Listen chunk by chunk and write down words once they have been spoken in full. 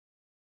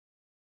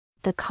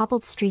The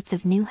cobbled streets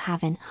of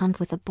Newhaven hummed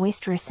with a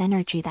boisterous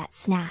energy that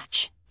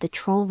Snatch, the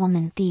troll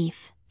woman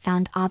thief,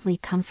 found oddly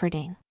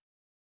comforting.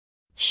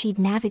 She'd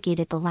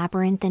navigated the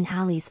labyrinthine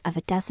alleys of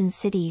a dozen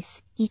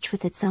cities, each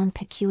with its own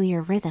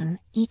peculiar rhythm,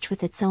 each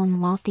with its own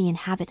wealthy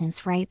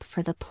inhabitants ripe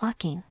for the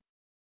plucking.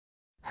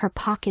 Her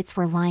pockets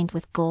were lined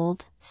with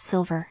gold,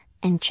 silver,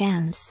 and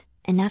gems,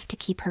 enough to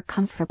keep her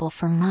comfortable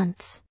for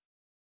months.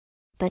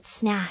 But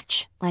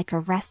Snatch, like a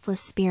restless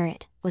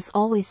spirit, was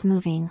always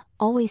moving,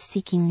 always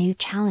seeking new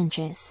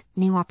challenges,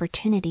 new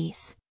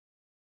opportunities.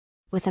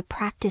 With a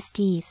practiced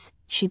ease,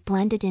 she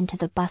blended into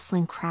the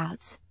bustling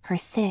crowds, her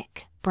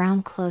thick,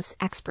 brown clothes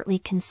expertly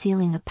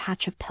concealing a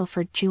patch of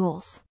pilfered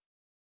jewels.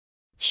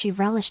 She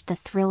relished the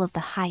thrill of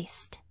the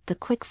heist, the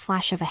quick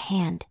flash of a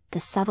hand, the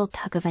subtle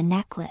tug of a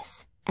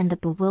necklace, and the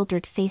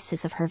bewildered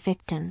faces of her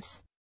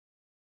victims.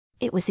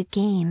 It was a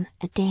game,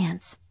 a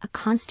dance, a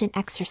constant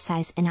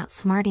exercise in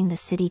outsmarting the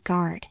city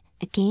guard,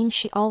 a game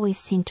she always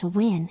seemed to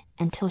win,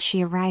 until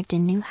she arrived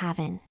in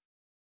Newhaven.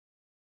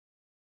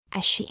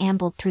 As she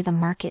ambled through the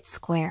market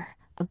square,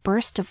 a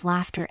burst of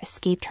laughter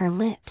escaped her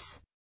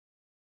lips.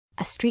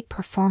 A street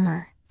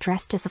performer,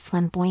 dressed as a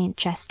flamboyant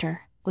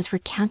jester, was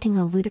recounting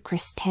a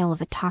ludicrous tale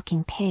of a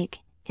talking pig,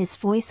 his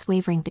voice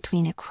wavering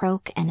between a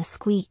croak and a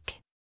squeak.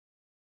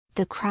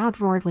 The crowd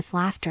roared with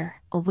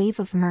laughter, a wave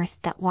of mirth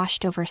that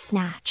washed over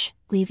Snatch,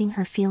 leaving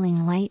her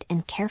feeling light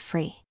and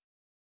carefree.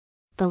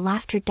 The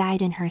laughter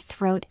died in her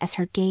throat as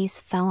her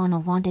gaze fell on a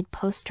wanted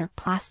poster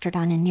plastered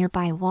on a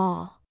nearby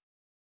wall.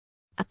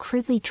 A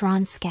crudely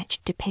drawn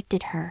sketch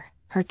depicted her,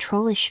 her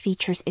trollish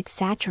features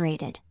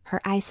exaggerated, her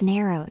eyes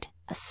narrowed,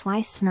 a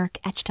sly smirk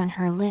etched on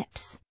her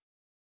lips.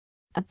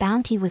 A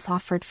bounty was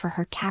offered for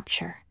her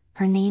capture,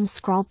 her name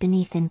scrawled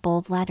beneath in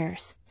bold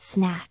letters,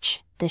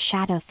 Snatch, the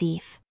Shadow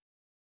Thief.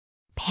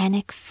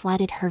 Panic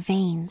flooded her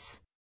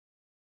veins.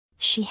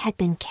 She had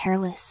been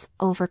careless,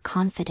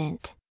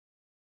 overconfident.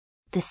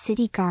 The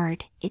city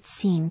guard, it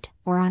seemed,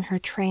 were on her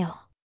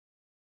trail.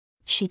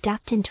 She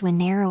ducked into a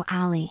narrow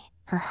alley,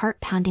 her heart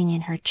pounding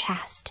in her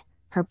chest,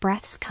 her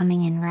breaths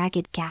coming in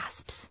ragged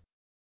gasps.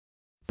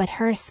 But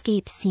her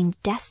escape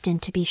seemed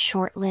destined to be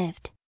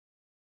short-lived.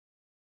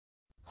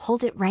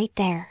 "Hold it right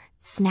there,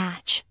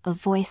 Snatch," a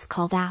voice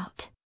called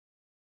out.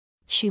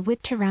 She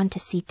whipped around to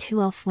see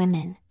two elf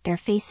women, their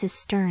faces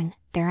stern,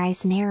 their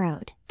eyes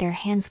narrowed, their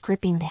hands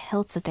gripping the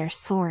hilts of their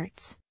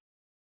swords.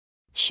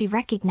 She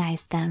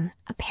recognized them,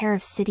 a pair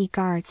of city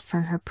guards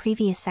from her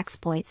previous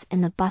exploits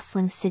in the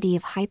bustling city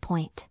of High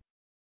Point.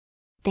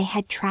 They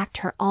had tracked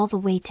her all the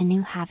way to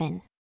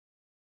Newhaven.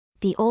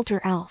 The older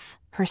elf,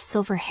 her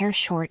silver hair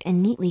short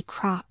and neatly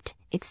cropped,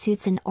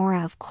 exudes an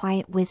aura of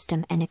quiet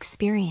wisdom and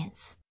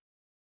experience.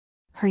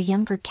 Her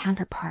younger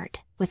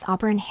counterpart, with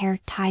auburn hair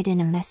tied in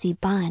a messy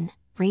bun,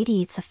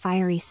 radiates a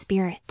fiery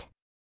spirit.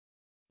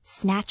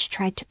 Snatch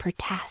tried to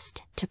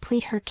protest, to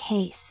plead her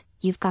case.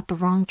 "You've got the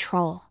wrong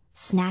troll,"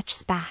 Snatch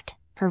spat,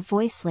 her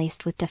voice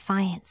laced with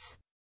defiance.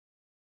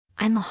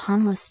 "I'm a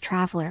harmless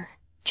traveler,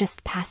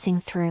 just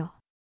passing through."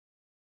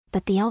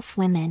 But the elf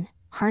women,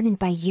 hardened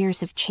by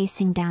years of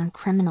chasing down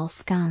criminal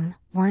scum,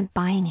 weren't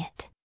buying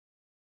it.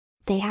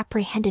 They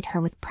apprehended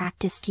her with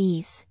practiced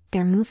ease,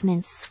 their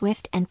movements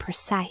swift and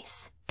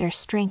precise, their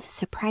strength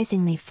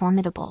surprisingly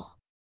formidable.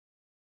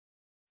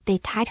 They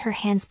tied her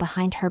hands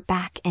behind her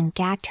back and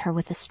gagged her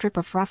with a strip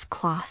of rough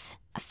cloth,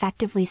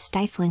 effectively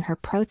stifling her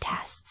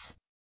protests.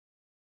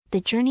 The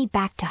journey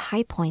back to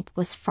High Point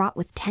was fraught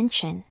with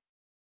tension.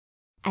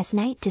 As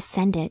night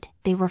descended,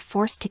 they were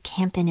forced to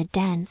camp in a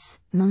dense,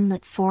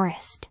 moonlit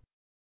forest.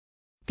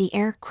 The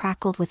air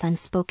crackled with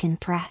unspoken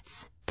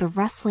threats, the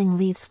rustling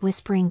leaves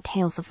whispering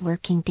tales of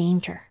lurking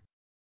danger.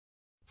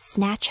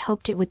 Snatch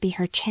hoped it would be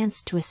her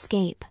chance to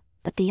escape,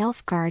 but the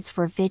elf guards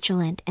were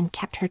vigilant and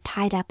kept her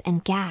tied up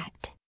and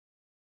gagged.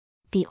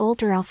 The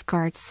older elf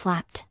guard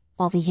slept,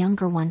 while the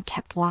younger one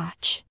kept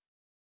watch.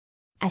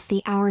 As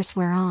the hours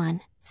wear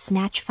on,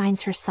 Snatch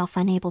finds herself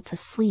unable to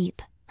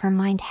sleep, her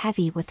mind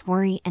heavy with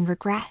worry and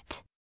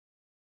regret.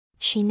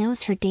 She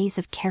knows her days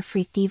of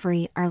carefree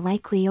thievery are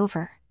likely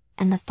over,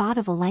 and the thought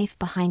of a life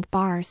behind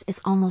bars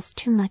is almost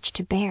too much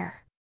to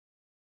bear.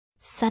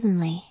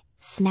 Suddenly,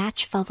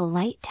 Snatch felt a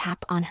light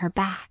tap on her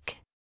back.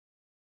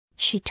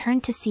 She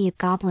turned to see a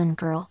goblin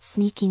girl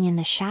sneaking in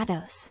the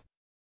shadows.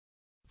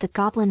 The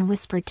goblin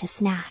whispered to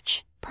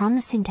Snatch,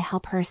 promising to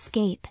help her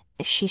escape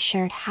if she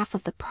shared half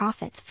of the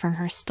profits from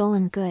her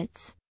stolen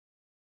goods.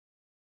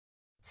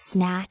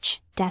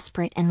 Snatch,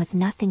 desperate and with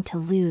nothing to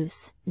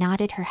lose,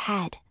 nodded her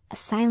head, a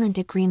silent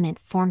agreement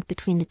formed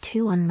between the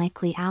two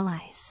unlikely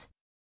allies.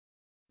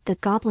 The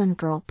goblin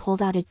girl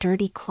pulled out a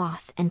dirty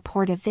cloth and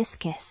poured a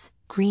viscous,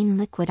 green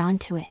liquid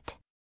onto it.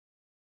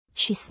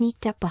 She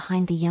sneaked up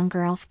behind the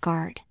younger elf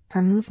guard,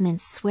 her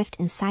movements swift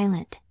and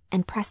silent,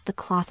 and pressed the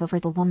cloth over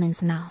the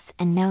woman's mouth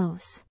and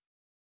nose.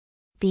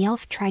 The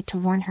elf tried to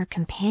warn her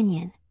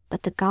companion,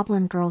 but the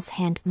goblin girl's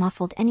hand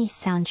muffled any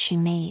sound she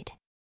made.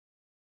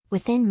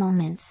 Within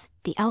moments,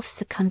 the elf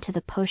succumbed to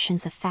the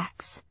potion's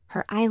effects,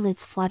 her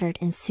eyelids fluttered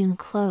and soon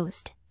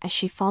closed, as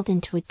she fell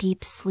into a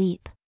deep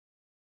sleep.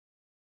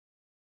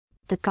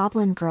 The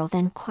goblin girl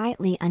then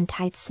quietly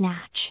untied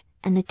Snatch,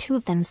 and the two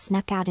of them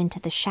snuck out into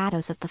the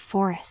shadows of the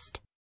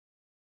forest.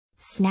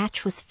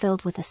 Snatch was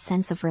filled with a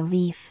sense of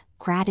relief,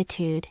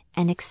 gratitude,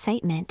 and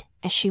excitement,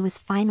 as she was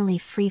finally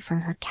free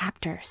from her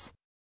captors.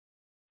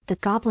 The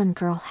goblin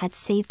girl had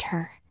saved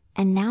her,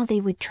 and now they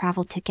would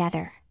travel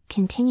together,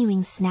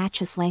 continuing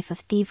Snatch's life of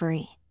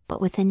thievery, but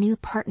with a new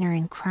partner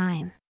in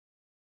crime.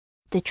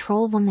 The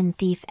troll woman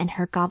thief and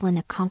her goblin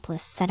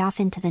accomplice set off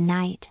into the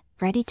night,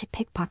 ready to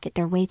pickpocket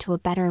their way to a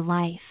better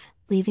life,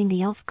 leaving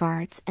the elf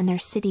guards and their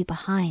city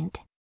behind.